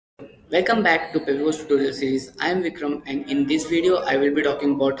Welcome back to Pepipost Tutorial series. I am Vikram, and in this video I will be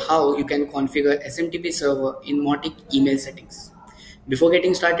talking about how you can configure SMTP server in Mautic email settings. Before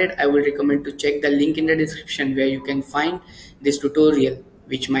getting started, I would recommend to check the link in the description where you can find this tutorial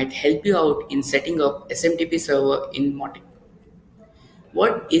which might help you out in setting up SMTP server in Mautic.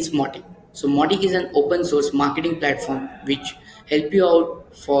 What is Mautic? So Mautic is an open source marketing platform which help you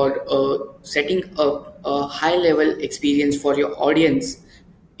out for setting up a high level experience for your audience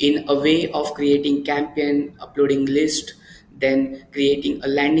in a way of creating campaign, uploading list, then creating a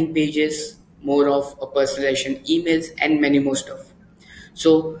landing pages, more of a personalization emails and many more stuff.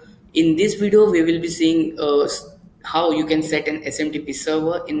 So in this video we will be seeing how you can set an SMTP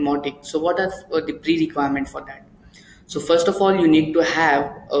server in Mautic. So what are the pre-requirement for that? So first of all, you need to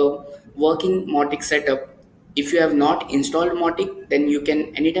have a working Mautic setup. If you have not installed Mautic, then you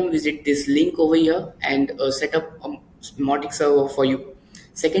can anytime visit this link over here and set up a Mautic server for you.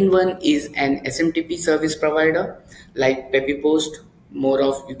 Second one is an SMTP service provider like Pepipost. More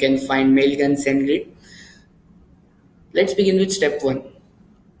of you can find Mailgun, SendGrid. Let's begin with step 1,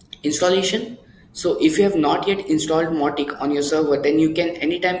 installation. So if you have not yet installed Mautic on your server, then you can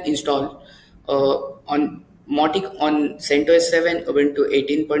anytime install on Mautic on CentOS 7, Ubuntu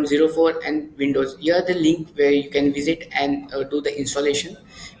 18.04 and Windows. Here are the link where you can visit and do the installation.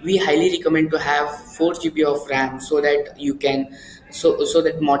 We highly recommend to have 4 GB of RAM so that you can so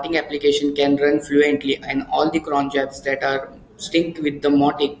that Mautic application can run fluently and all the cron jobs that are synced with the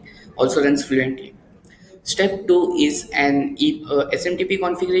Mautic also runs fluently. Step 2 is an SMTP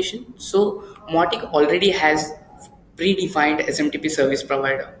configuration. So Mautic already has predefined SMTP service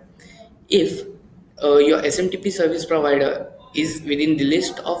provider. If your SMTP service provider is within the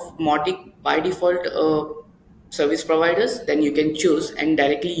list of Mautic by default service providers, then you can choose and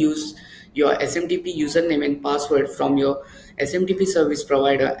directly use your SMTP username and password from your SMTP service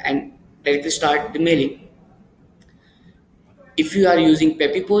provider and directly start the mailing. If you are using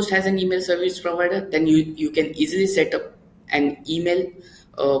Pepipost as an email service provider, then you can easily set up an email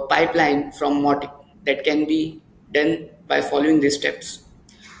pipeline from Mautic that can be done by following these steps.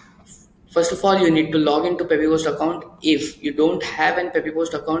 First of all, you need to log into Pepipost account. If you don't have an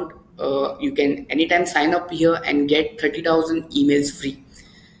Pepipost account, you can anytime sign up here and get 30,000 emails free.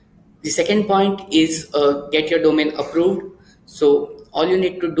 The second point is get your domain approved. So all you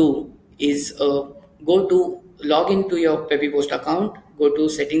need to do is log into your Pepipost account, go to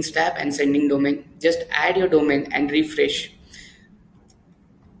settings tab and sending domain. Just add your domain and refresh.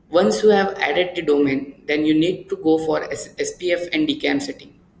 Once you have added the domain, then you need to go for SPF and DKIM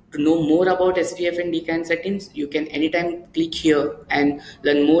setting. To know more about SPF and DKIM settings, you can anytime click here and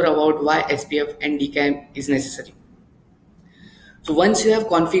learn more about why SPF and DKIM is necessary. So once you have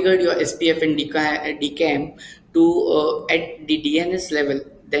configured your SPF and DKIM to at the DNS level,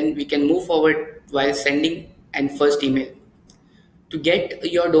 then we can move forward while sending and first email. To get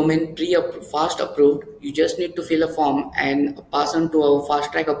your domain fast approved, you just need to fill a form and pass on to our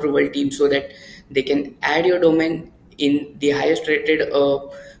fast track approval team so that they can add your domain in the highest rated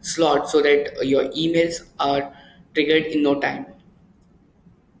slot so that your emails are triggered in no time.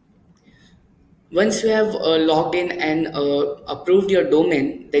 Once you have logged in and approved your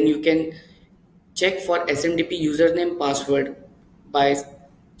domain, then you can check for SMTP username password by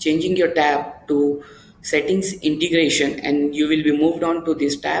changing your tab to settings integration, and you will be moved on to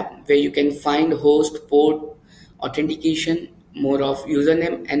this tab where you can find host, port, authentication, more of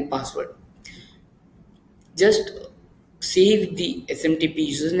username and password. Just save the SMTP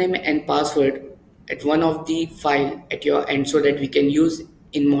username and password at one of the file at your end so that we can use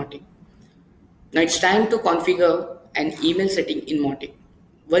in Mautic. Now it's time to configure an email setting in Mautic.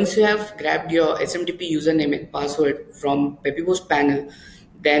 Once you have grabbed your SMTP username and password from Pepipost panel,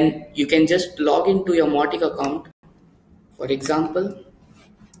 then you can just log into your Mautic account. For example,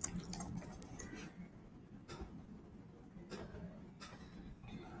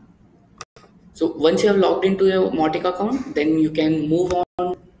 so once you have logged into your Mautic account, then you can move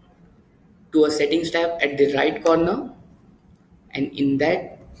on to a settings tab at the right corner, and in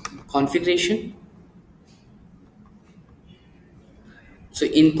that configuration. So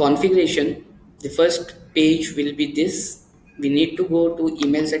in configuration, the first page will be this. We need to go to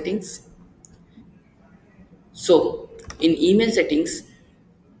email settings. So in email settings,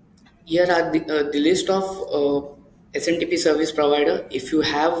 here are the list of SMTP service provider. If you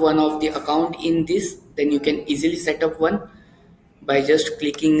have one of the account in this, then you can easily set up one by just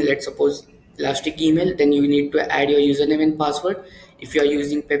clicking, let's suppose, Elastic Email. Then you need to add your username and password. If you are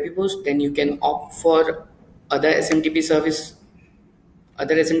using Pepipost, then you can opt for other SMTP servers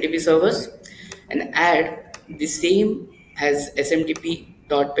and add the same as SMTP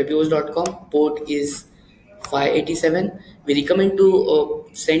Mautic.pepipost.com. Port is 587. We recommend to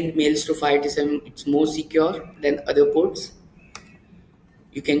send mails to 587. It's more secure than other ports.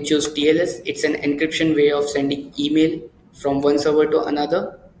 You can choose TLS. It's an encryption way of sending email from one server to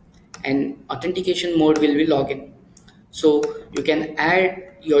another, and authentication mode will be login. So you can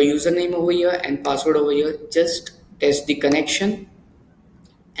add your username over here and password over here. Just test the connection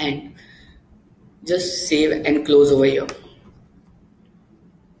and just save and close over here.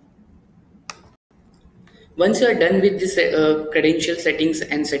 Once you are done with this credential settings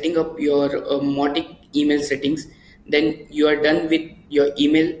and setting up your Mautic email settings, then you are done with your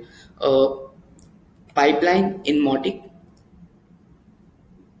email pipeline in Mautic.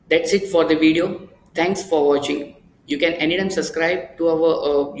 That's it for the video. Thanks for watching. You can anytime subscribe to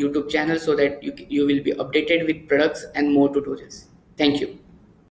our YouTube channel so that you will be updated with products and more tutorials. Thank you.